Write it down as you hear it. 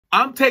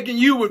I'm taking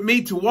you with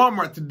me to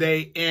Walmart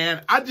today,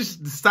 and I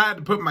just decided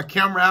to put my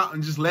camera out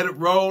and just let it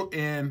roll,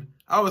 and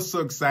I was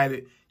so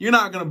excited. You're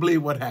not going to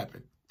believe what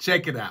happened.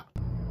 Check it out.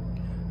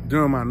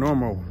 Doing my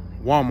normal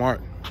Walmart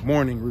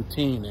morning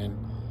routine, and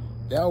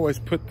they always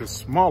put the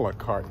smaller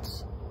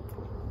carts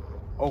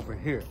over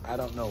here. I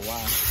don't know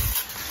why.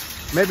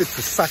 Maybe it's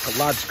a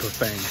psychological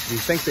thing. Do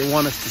you think they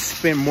want us to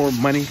spend more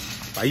money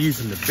by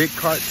using the big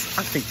carts?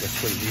 I think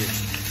that's what it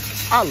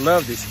is. I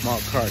love these small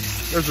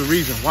carts. There's a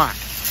reason why.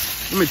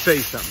 Let me tell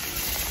you something.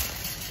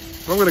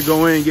 If I'm gonna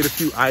go in and get a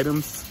few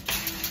items,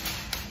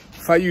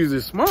 if I use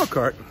this small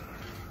cart,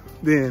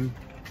 then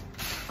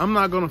I'm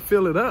not gonna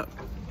fill it up.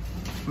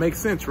 Makes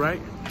sense,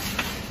 right?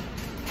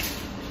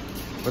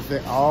 But they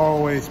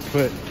always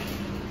put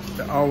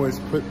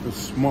the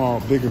small,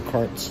 bigger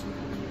carts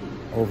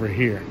over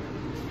here.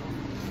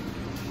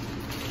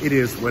 It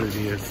is what it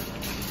is.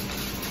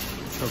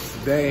 So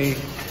today,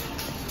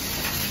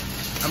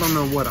 I don't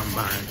know what I'm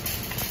buying.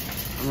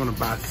 I'm gonna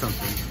buy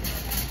something.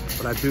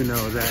 But I do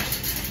know that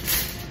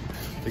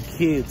the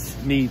kids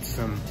need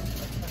some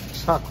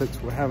chocolates.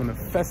 We're having a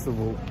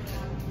festival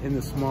in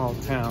the small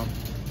town.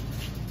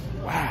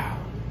 Wow,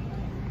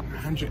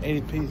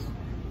 180 pieces.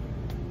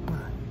 My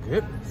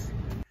goodness.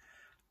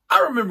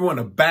 I remember when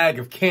a bag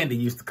of candy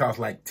used to cost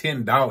like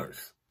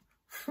 $10.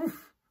 Whew.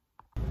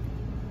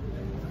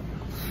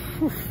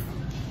 Whew.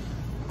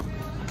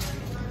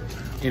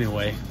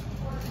 Anyway,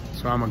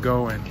 so I'm gonna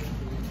go and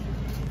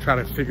try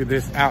to figure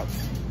this out.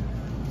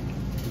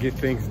 Get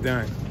things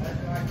done.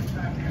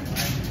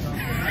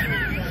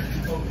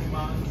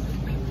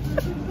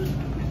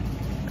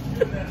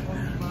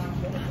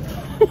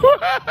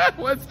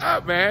 What's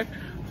up, man?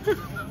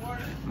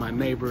 My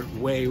neighbor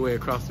way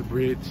across the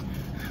bridge.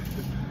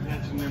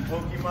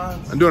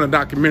 I'm doing a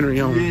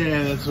documentary on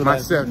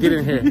myself. Get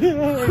in here.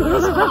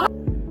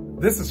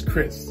 This is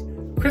Chris.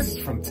 Chris is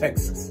from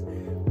Texas.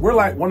 We're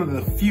like one of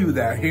the few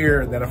that are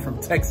here that are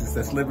from Texas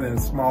that's living in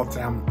a small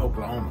town in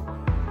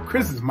Oklahoma.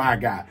 Chris is my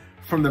guy.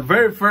 From the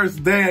very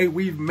first day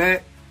we've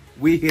met,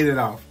 we hit it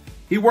off.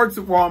 He works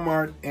at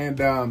Walmart,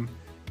 and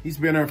he's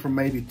been there for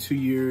maybe 2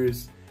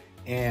 years,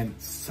 and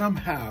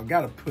somehow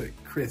got to put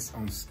Chris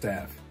on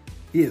staff.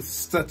 He is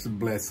such a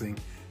blessing.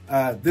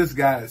 This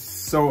guy is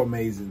so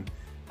amazing.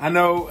 I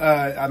know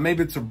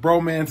maybe it's a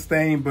bromance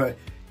thing, but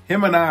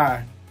him and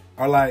I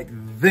are like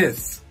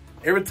this.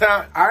 Every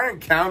time our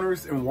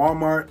encounters in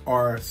Walmart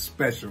are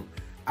special.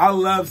 I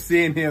love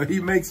seeing him. He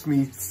makes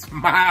me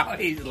smile.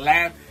 He's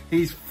laugh.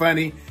 He's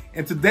funny.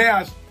 And today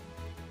I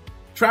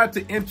tried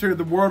to enter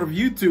the world of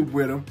YouTube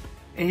with him,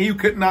 and he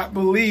could not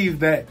believe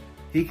that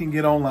he can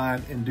get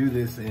online and do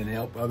this and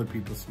help other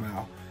people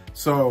smile.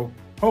 So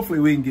hopefully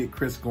we can get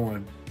Chris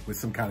going with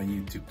some kind of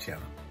YouTube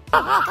channel.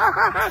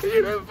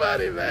 You're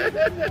funny,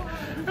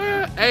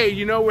 man. Hey,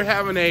 you know, we're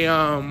having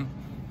a,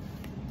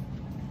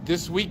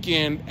 this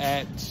weekend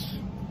at,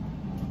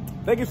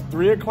 I think it's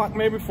 3 o'clock,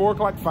 maybe 4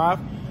 o'clock, 5.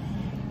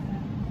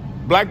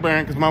 Black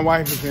Baron, because my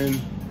wife is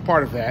in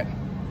part of that.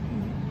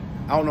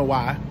 I don't know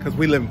why, because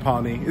we live in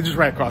Pawnee. It's just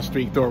right across the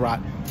street, Thor Rock.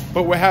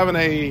 But we're having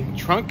a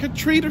trunk or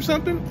treat or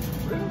something.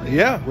 Really?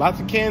 Yeah, lots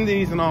of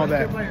candies and all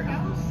that. By your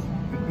house?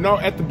 No,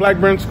 at the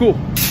Blackburn School.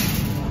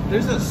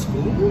 There's a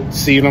school?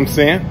 See what I'm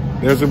saying?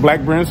 There's a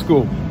Blackburn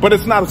School. But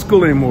it's not a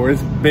school anymore.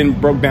 It's been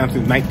broke down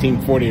since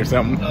 1940 or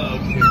something. Oh,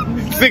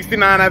 okay.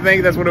 69, I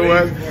think that's what it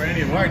was. Before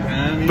any of our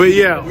time. But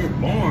yeah. We were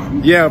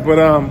born. Yeah, but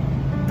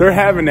they're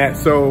having that.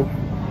 So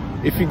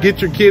if you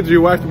get your kids or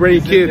your wife to bring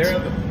your kids.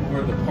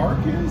 Where the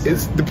park is?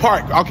 It's the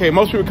park. Okay,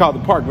 most people call it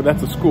the park, but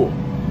that's a school.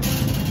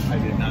 I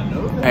did not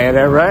know that. Ain't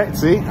that right?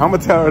 See, I'm gonna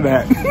tell her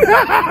that.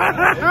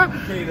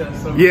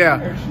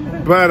 Yeah,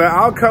 but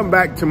I'll come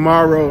back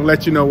tomorrow and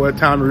let you know what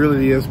town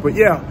really is. But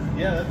yeah,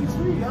 that'd be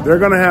sweet. They're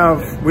gonna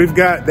have.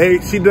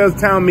 She does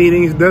town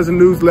meetings, does a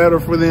newsletter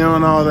for them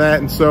and all that,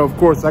 and so of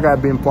course I gotta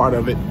be a part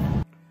of it.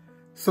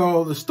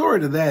 So the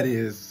story to that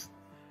is,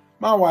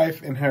 my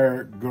wife and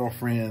her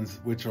girlfriends,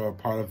 which are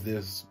part of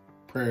this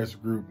prayers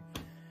group,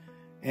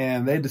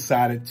 and they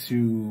decided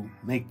to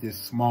make this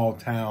small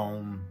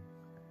town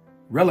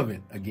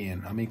relevant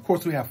again. I mean, of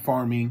course, we have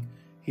farming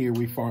here.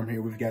 We farm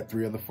here. We've got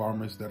 3 other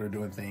farmers that are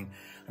doing things.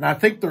 And I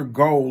think their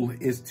goal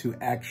is to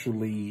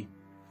actually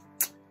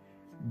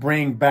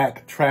bring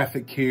back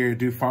traffic here,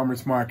 do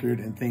farmers market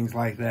and things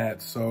like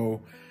that.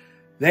 So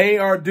they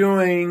are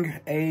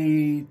doing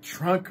a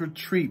trunk or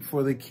treat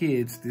for the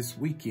kids this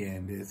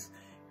weekend.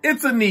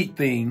 It's a neat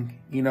thing.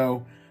 You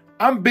know,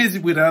 I'm busy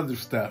with other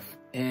stuff.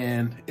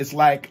 And it's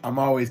like I'm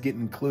always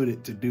getting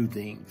included to do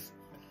things.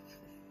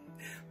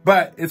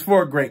 But it's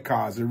for a great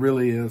cause. It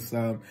really is.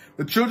 The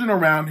children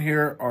around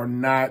here are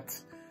not,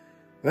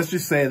 let's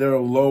just say they're a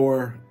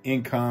lower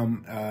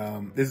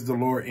income. This is a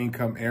lower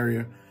income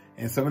area.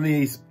 And some of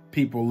these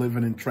people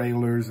living in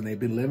trailers, and they've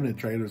been living in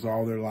trailers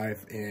all their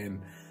life.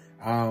 And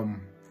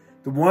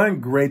the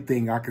one great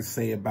thing I could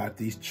say about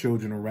these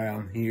children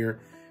around here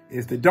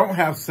is they don't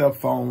have cell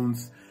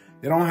phones.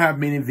 They don't have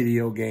many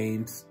video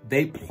games.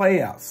 They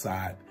play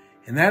outside.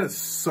 And that is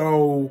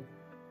so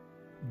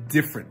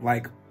different.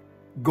 Like,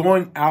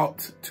 going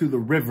out to the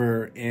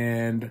river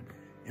and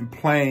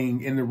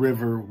playing in the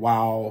river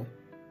while,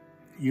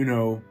 you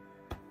know,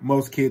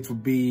 most kids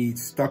would be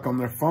stuck on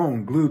their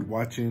phone, glued,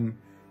 watching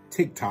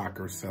TikTok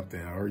or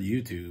something, or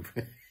YouTube,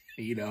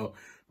 you know.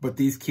 But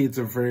these kids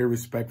are very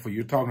respectful.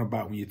 You're talking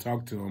about when you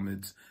talk to them,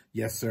 it's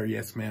yes, sir,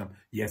 yes, ma'am,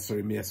 yes, sir,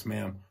 yes,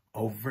 ma'am,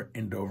 over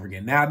and over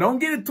again. Now, don't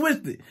get it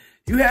twisted.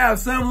 You have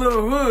some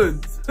little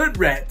hood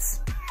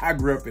rats. I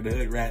grew up in the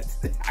hood rats.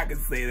 I can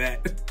say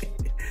that.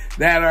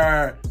 That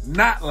are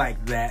not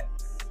like that,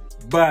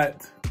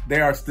 but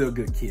they are still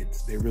good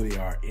kids. They really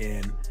are.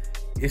 And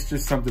it's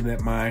just something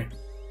that my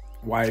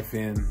wife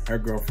and her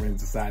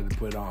girlfriends decided to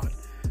put on.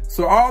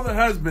 So all the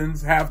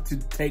husbands have to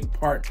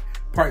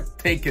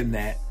partake in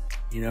that,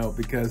 you know,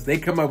 because they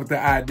come up with the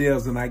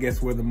ideas, and I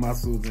guess we're the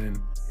muscles and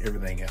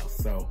everything else.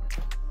 So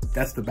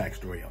that's the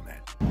backstory on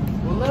that.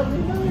 Well, let me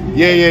know.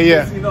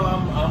 Yeah. You know,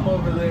 I'm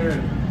over there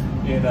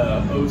in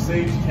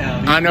Osage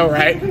County. I know,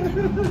 right?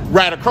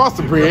 Right across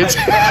the bridge.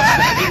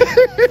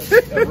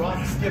 A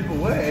rock skip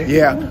away.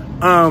 Yeah.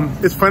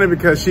 It's funny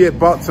because she had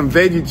bought some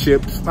veggie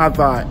chips. I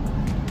thought,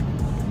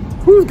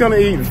 who's gonna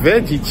eat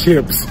veggie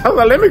chips? I was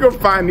like, let me go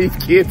find these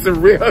kids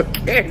some real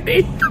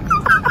candy.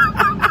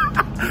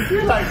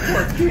 You're like,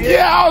 poor kid.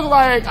 Yeah, I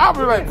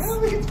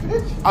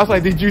was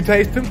like, did you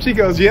taste them? She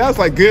goes, yeah. I was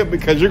like, good,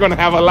 because you're gonna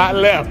have a lot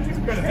left.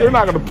 You're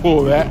not gonna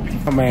pull that.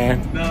 Oh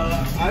man. No,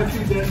 I do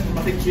that for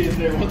my kids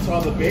there. Once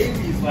all the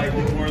babies like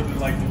it more than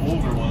like the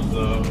older ones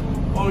though.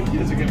 All the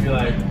kids are gonna be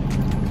like,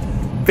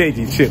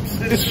 veggie chips.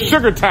 It's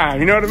sugar time,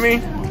 you know what I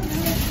mean?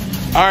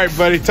 All right,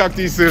 buddy, talk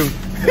to you soon.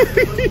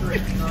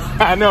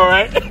 I know,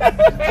 right?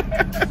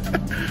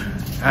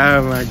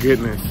 Oh my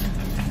goodness.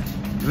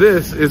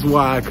 This is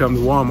why I come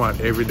to Walmart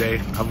every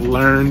day. I've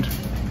learned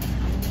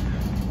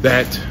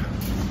that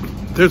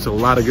there's a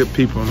lot of good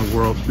people in the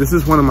world. This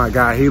is one of my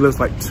guys. He lives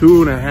like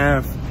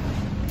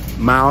 2.5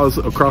 miles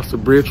across the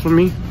bridge from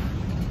me.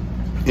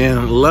 And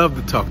I love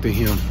to talk to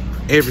him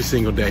every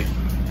single day.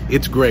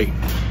 It's great.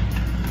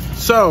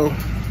 So,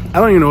 I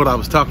don't even know what I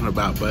was talking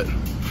about, but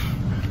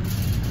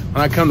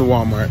when I come to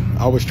Walmart,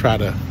 I always try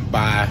to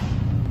buy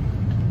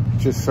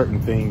just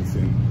certain things.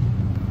 And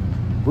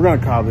we're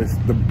gonna call this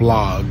the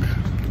vlog.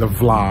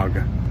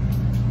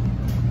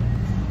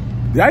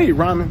 Did I eat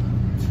ramen?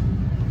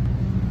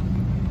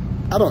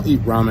 I don't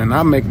eat ramen.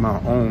 I make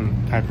my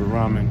own type of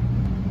ramen.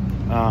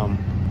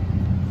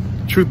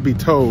 Truth be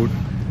told,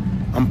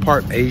 I'm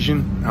part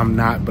Asian. I'm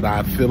not, but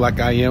I feel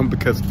like I am,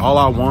 because all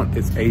I want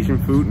is Asian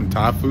food and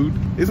Thai food.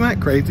 Isn't that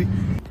crazy?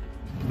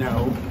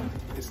 No,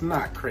 it's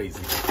not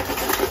crazy.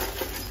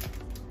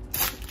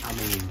 I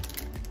mean,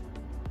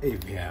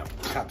 if you have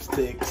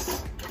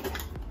chopsticks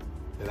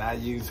that I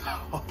use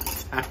all the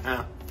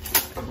time,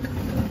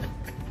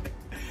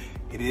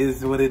 it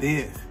is what it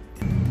is.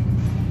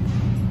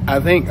 I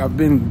think I've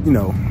been, you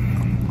know,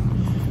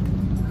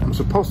 I'm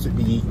supposed to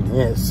be eating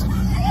this.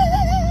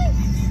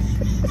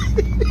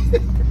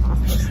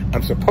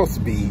 I'm supposed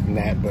to be eating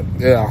that, but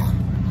yeah.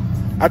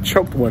 I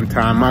choked one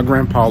time. My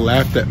grandpa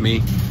laughed at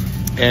me,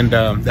 and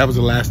that was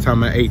the last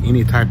time I ate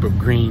any type of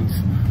greens.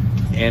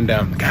 And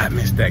God, I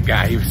missed that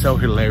guy. He was so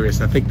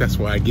hilarious. I think that's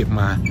where I get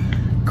my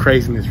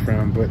craziness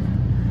from, but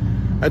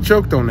I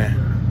choked on that.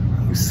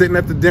 He was sitting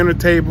at the dinner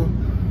table,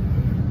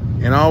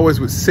 and I always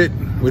would sit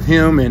with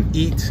him and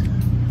eat,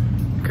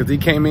 because he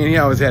came in, he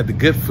always had the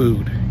good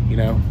food, you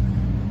know.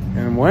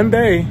 And one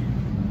day,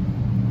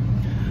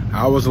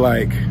 I was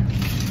like,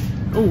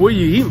 oh, what are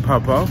you eating,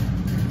 Papa?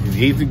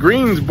 He eats the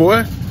greens,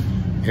 boy.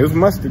 It was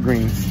mustard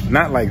greens.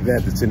 Not like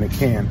that, that's in a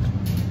can.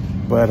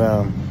 But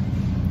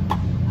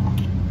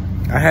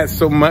I had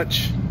so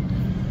much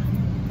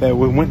that it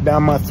went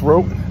down my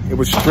throat. It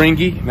was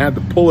stringy, and I had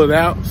to pull it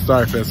out.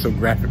 Sorry if that's so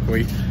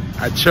graphically.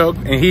 I choked,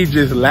 and he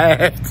just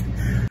laughed.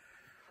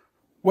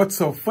 What's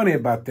so funny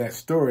about that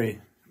story,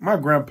 my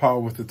grandpa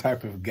was the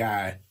type of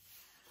guy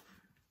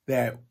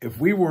that if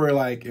we were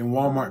like in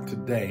Walmart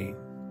today,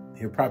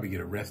 he'll probably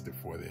get arrested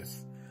for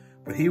this,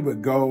 but he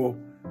would go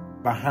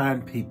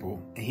behind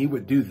people and he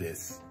would do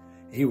this.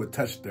 He would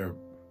touch their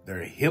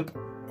hip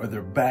or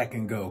their back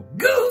and go,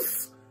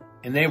 "Goose!"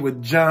 And they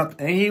would jump,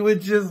 and he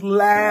would just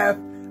laugh.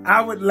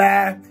 I would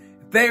laugh.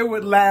 They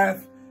would laugh.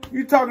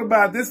 You talking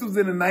about, this was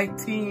in the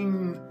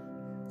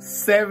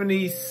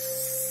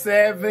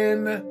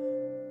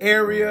 1977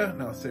 area.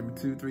 No,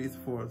 72, 3,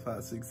 4,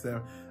 5, 6,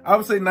 7. I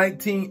would say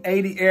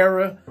 1980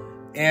 era.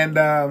 And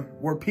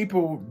where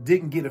people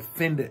didn't get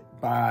offended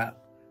by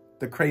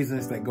the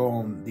craziness that go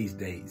on these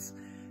days.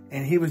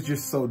 And he was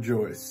just so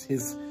joyous.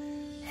 His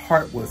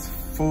heart was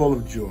full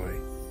of joy.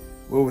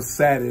 What was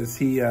sad is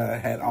he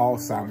had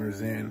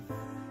Alzheimer's, and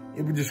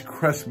it would just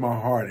crush my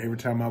heart every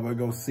time I would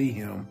go see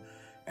him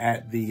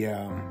at the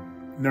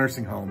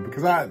nursing home,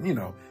 because you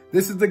know,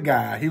 this is the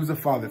guy, he was a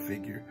father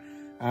figure.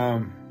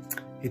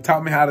 He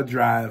taught me how to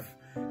drive,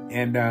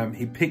 and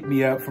he picked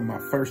me up from my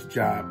first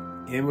job.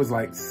 It was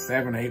like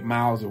 7 or 8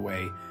 miles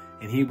away,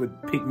 and he would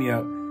pick me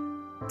up,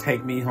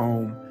 take me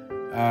home.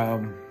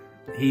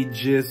 He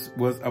just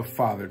was a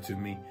father to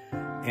me,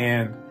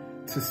 and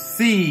to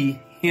see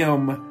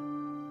him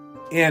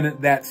in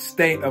that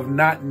state of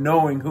not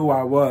knowing who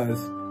I was,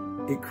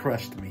 it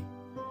crushed me.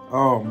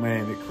 Oh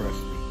man, it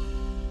crushed me.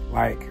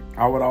 Like,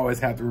 I would always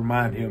have to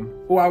remind him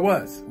who I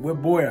was.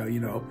 What boy, you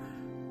know,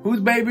 whose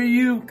baby are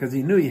you? Because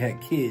he knew he had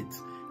kids.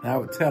 And I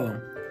would tell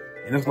him.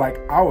 And it's like,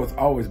 I was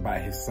always by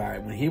his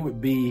side. When he would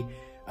be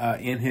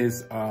in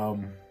his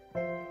room,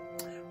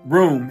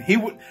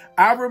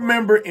 I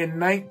remember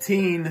in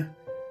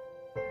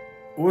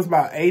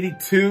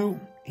 82,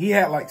 he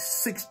had like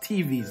 6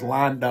 TVs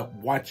lined up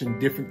watching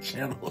different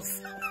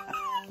channels.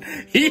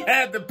 He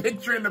had the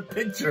picture in the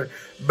picture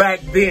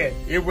back then.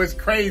 It was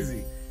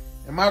crazy.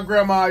 And my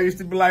grandma used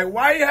to be like,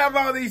 why you have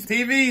all these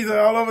TVs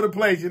all over the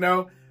place, you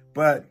know?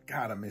 But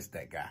God, I miss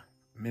that guy.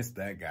 Miss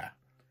that guy.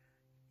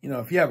 You know,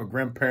 if you have a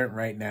grandparent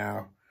right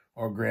now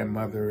or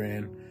grandmother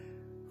and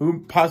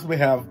who possibly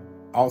have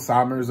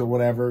Alzheimer's or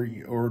whatever,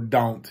 or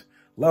don't,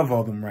 love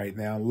on them right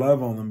now.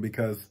 Love on them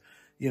because,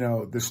 you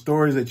know, the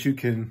stories that you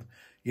can,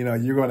 you know,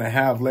 you're going to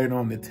have later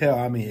on to tell.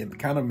 I mean, it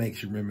kind of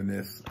makes you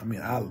reminisce. I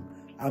mean,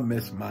 I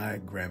miss my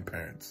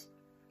grandparents.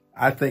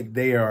 I think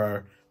they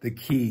are the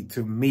key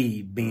to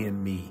me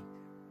being me.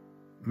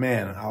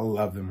 Man, I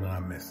love them when I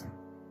miss them.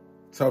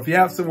 So if you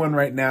have someone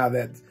right now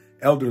that's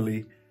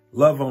elderly,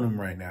 love on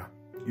them right now.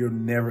 You'll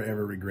never,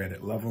 ever regret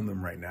it. Love on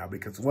them right now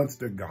because once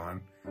they're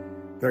gone,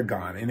 they're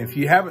gone. And if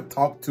you haven't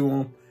talked to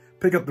them,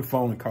 pick up the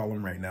phone and call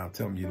them right now.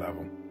 Tell them you love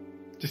them.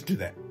 Just do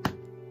that.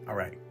 All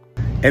right.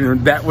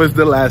 And that was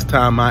the last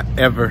time I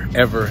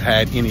ever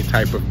had any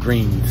type of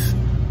greens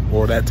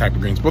or that type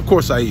of greens. But of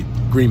course I eat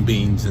green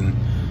beans and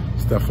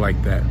stuff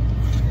like that.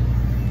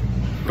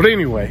 But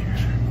anyway,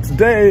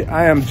 today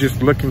I am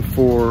just looking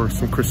for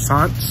some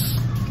croissants.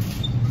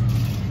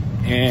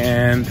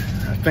 And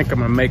I think I'm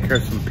gonna make her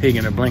some pig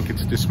in her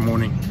blankets this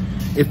morning.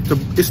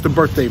 It's the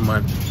birthday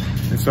month.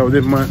 And so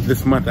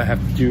this month I have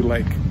to do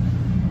like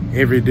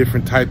every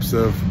different types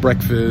of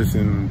breakfast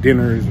and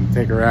dinners and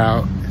take her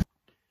out.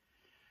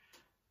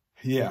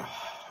 Yeah,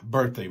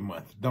 birthday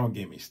month. Don't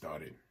get me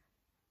started.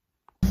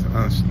 So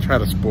I try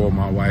to spoil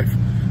my wife.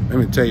 Let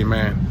me tell you,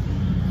 man,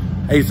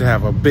 I used to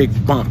have a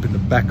big bump in the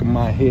back of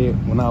my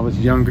head when I was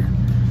younger.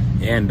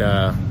 And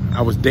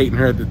I was dating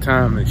her at the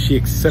time and she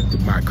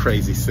accepted my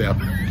crazy self.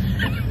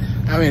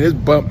 I mean, this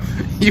bump,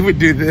 he would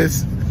do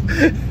this.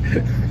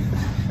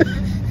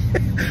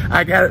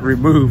 I got it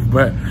removed,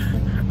 but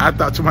I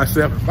thought to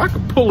myself, if I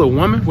could pull a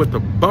woman with a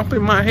bump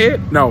in my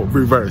head, no,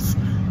 reverse.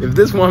 If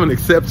this woman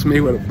accepts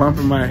me with a bump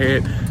in my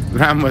head,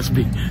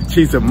 then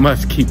she's a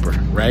must keeper,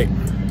 right?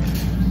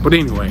 But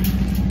anyway,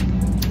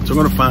 so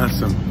we're gonna find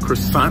some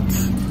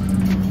croissants,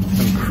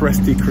 some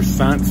crusty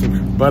croissants,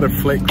 some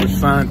butterflake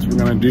croissants. We're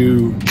gonna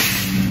do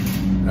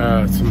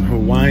some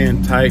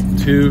Hawaiian type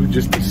too,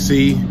 just to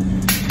see.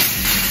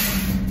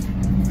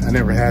 I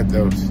never had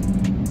those.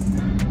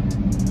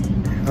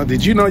 Oh,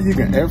 did you know you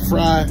can air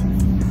fry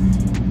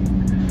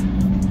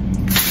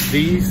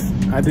these?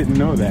 I didn't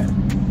know that.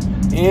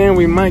 And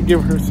we might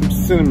give her some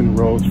cinnamon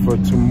rolls for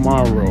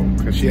tomorrow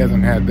because she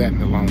hasn't had that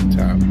in a long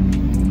time.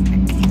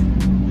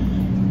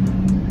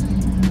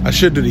 I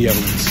should do the other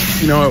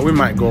ones. You know what? We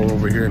might go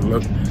over here and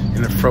look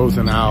in the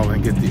frozen aisle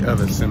and get the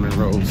other cinnamon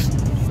rolls.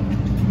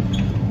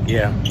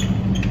 Yeah.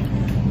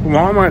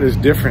 Walmart is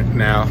different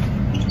now.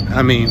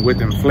 I mean, with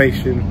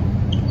inflation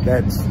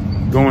that's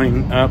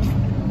going up,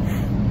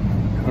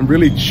 I'm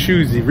really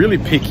choosy, really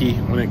picky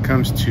when it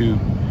comes to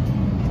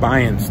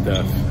buying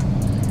stuff.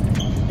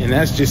 And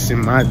that's just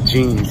in my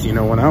genes. You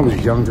know, when I was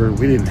younger,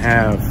 we didn't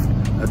have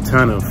a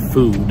ton of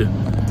food.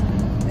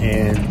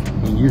 And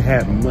when you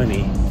had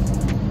money,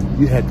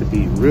 you had to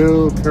be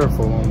real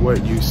careful on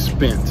what you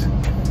spent.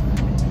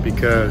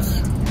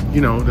 Because, you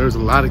know, there's a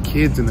lot of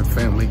kids in the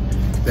family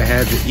that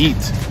had to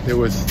eat. There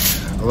was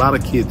a lot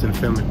of kids in the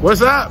family.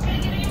 What's up?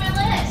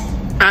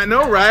 I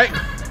know, right?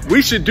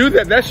 We should do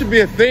that. That should be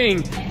a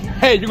thing.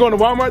 Hey, you going to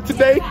Walmart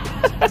today?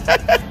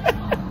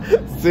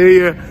 See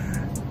ya.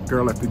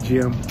 Girl at the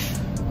gym.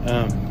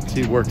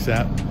 She works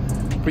out.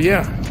 But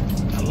yeah,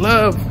 I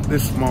love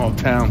this small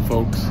town,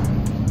 folks.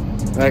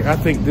 Like, I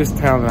think this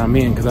town that I'm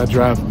in, because I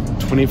drive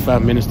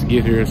 25 minutes to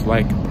get here, it's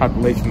like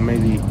population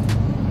maybe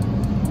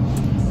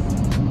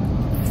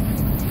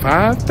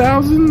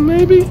 5,000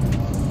 maybe.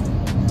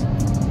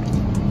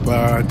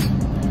 But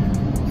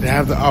to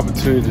have the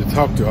opportunity to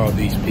talk to all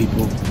these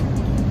people,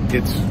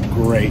 it's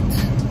great.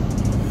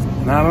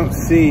 And I don't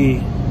see,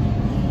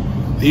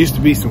 there used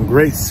to be some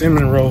great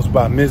cinnamon rolls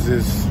by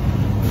Mrs.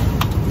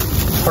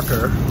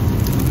 Tucker.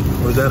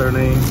 Was that her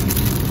name?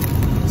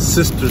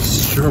 Sister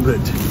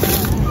Sherbet.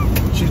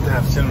 She used to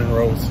have cinnamon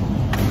rolls.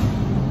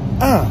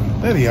 Ah,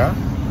 there they are.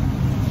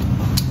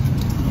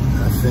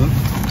 I think.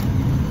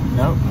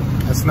 Nope,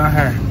 that's not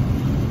her.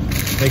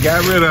 They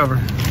got rid of her.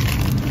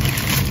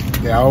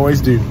 They always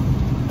do.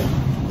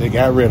 They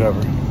got rid of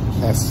her.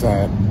 That's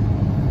sad.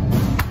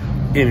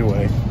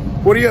 Anyway,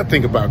 what do y'all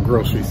think about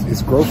groceries?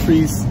 Is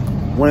groceries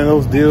one of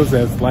those deals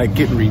that's like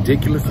getting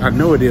ridiculous? I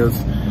know it is.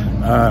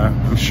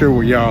 I'm sure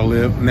where y'all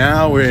live.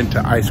 Now we're into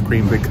ice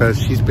cream because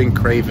she's been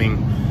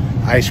craving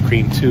ice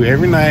cream too.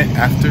 Every night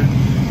after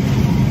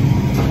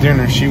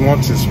dinner. She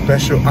wants a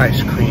special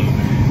ice cream.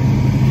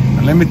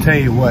 And let me tell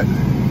you what.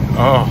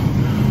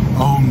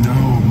 Oh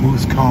no,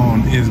 mousse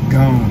cone is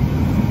gone.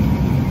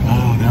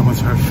 Oh, that was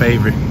her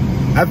favorite.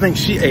 I think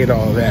she ate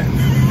all that.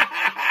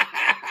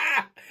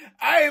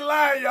 I ain't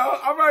lying, y'all.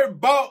 I've already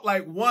bought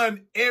like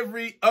one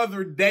every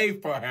other day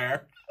for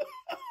her.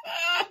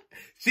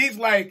 She's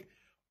like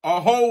a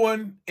whole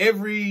one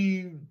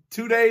every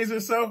 2 days or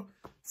so.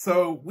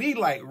 So we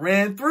like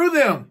ran through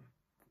them.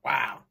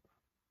 Wow.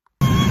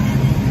 They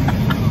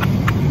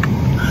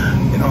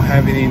don't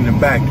have any in the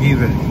back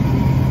either.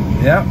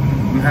 Yep,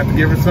 I'm gonna have to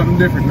give her something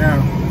different now.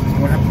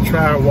 I'm gonna have to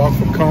try a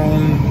waffle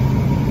cone.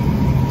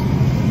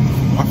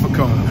 Waffle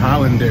cone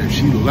Highlander,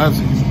 she loves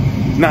it.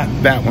 Not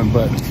that one,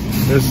 but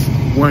there's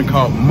one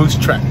called Moose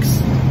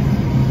Tracks.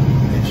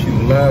 And she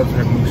loves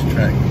her Moose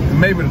Track. And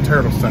maybe the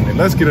Turtle Sundae.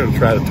 Let's get her to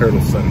try the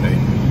Turtle Sundae.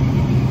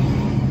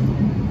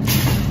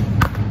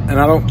 And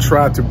I don't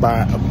try to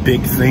buy a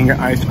big thing of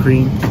ice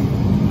cream.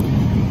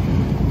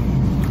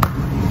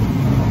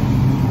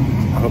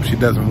 I hope she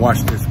doesn't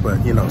watch this,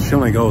 but you know, she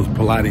only goes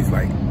Pilates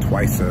like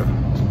twice a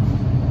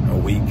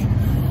week.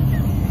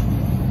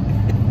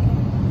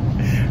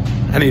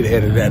 I need to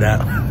edit that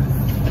out.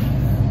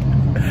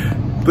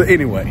 But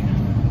anyway.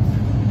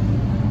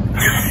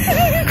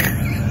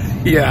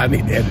 Yeah, I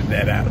need to edit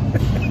that out.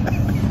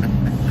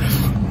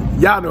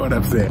 Y'all know what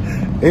I'm saying.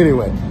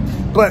 Anyway,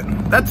 but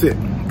that's it,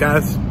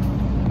 guys.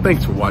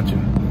 Thanks for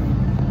watching.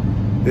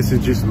 This is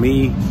just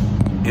me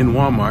in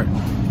Walmart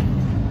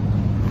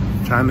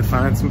trying to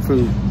find some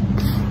food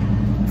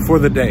for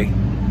the day.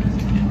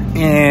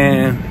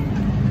 And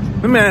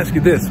let me ask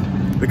you this,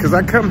 because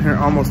I come here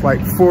almost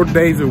like 4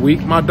 days a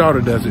week. My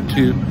daughter does it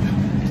too.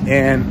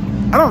 And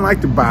I don't like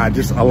to buy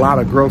just a lot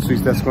of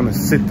groceries that's gonna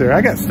sit there.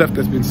 I got stuff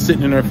that's been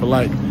sitting in there for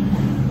like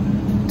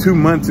 2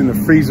 months in the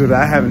freezer that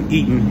I haven't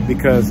eaten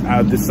because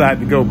I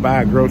decided to go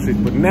buy groceries.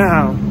 But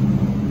now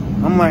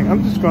I'm like,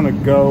 I'm just gonna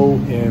go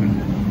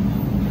and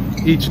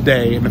each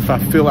day, and if I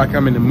feel like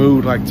I'm in the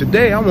mood, like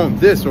today I want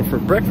this, or for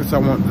breakfast I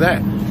want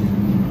that.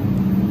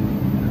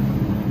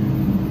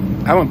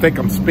 I don't think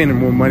I'm spending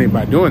more money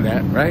by doing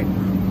that, right?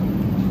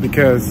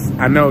 Because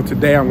I know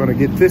today I'm gonna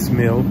get this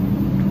meal.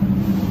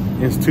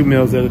 It's 2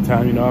 meals at a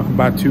time, you know, I can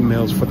buy 2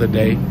 meals for the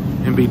day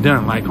and be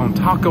done. Like on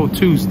Taco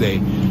Tuesday,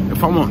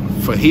 if I want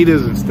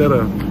fajitas instead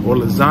of, or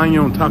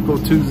lasagna on Taco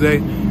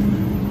Tuesday,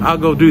 I'll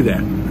go do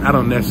that. I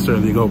don't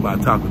necessarily go by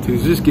Taco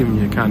Tuesday, just giving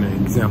you a kind of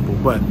example,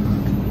 but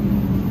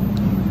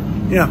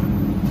yeah,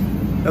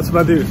 that's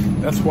what I do.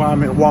 That's why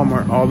I'm at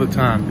Walmart all the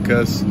time,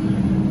 because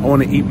I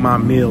want to eat my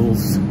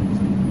meals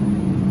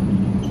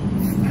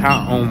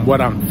on what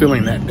I'm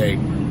feeling that day.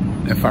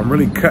 If I'm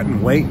really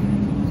cutting weight,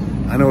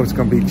 I know it's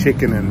gonna be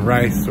chicken and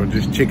rice or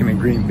just chicken and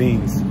green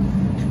beans,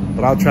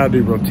 but I'll try to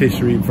do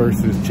rotisserie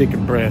versus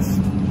chicken breast,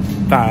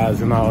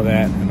 thighs and all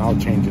that, and I'll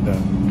change it up.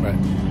 But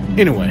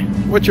anyway,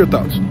 what's your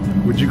thoughts?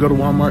 Would you go to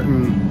Walmart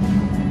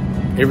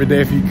and every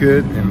day if you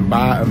could and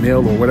buy a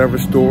meal or whatever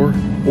store?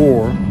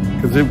 Or,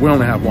 because we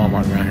only have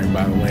Walmart around here,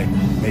 by the way.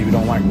 Maybe you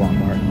don't like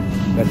Walmart.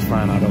 That's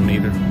fine, I don't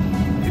either.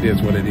 It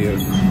is what it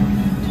is.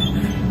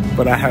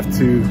 But I have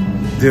to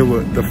deal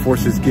with the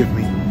forces give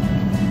me.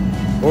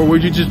 Or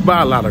would you just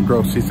buy a lot of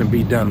groceries and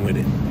be done with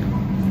it?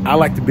 I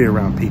like to be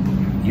around people.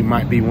 You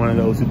might be one of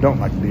those who don't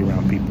like to be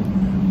around people.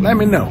 Let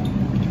me know.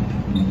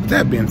 With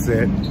that being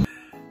said,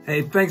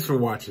 hey, thanks for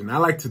watching. I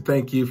like to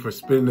thank you for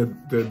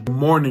spending the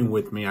morning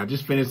with me. I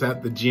just finished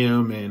at the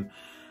gym and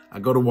I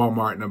go to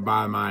Walmart and I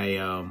buy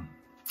my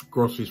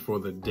groceries for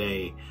the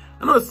day.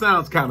 I know it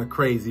sounds kind of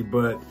crazy,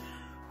 but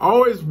I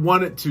always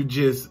wanted to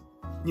just,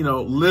 you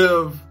know,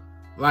 live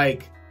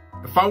like,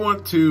 if I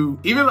want to,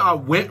 even though I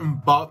went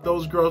and bought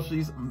those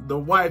groceries, the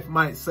wife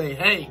might say,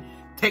 hey,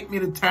 take me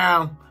to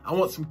town. I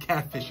want some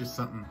catfish or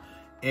something.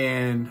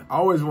 And I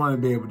always want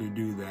to be able to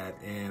do that.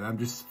 And I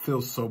just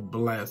feel so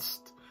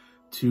blessed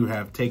to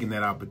have taken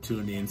that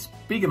opportunity. And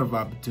speaking of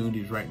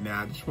opportunities right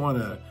now, I just want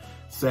to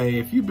say,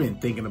 if you've been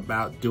thinking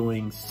about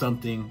doing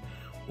something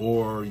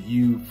or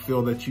you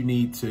feel that you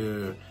need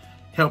to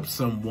help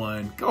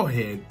someone, go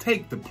ahead,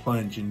 take the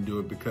plunge and do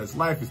it, because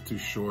life is too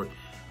short.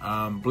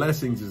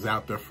 Blessings is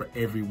out there for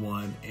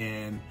everyone,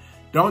 and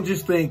don't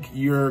just think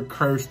you're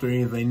cursed or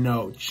anything.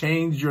 No,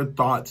 change your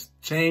thoughts,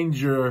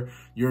 change your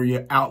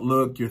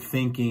outlook, your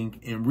thinking,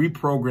 and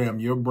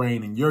reprogram your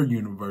brain and your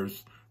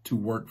universe to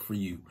work for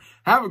you.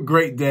 Have a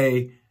great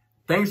day.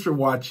 Thanks for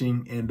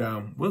watching,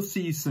 and we'll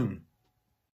see you soon.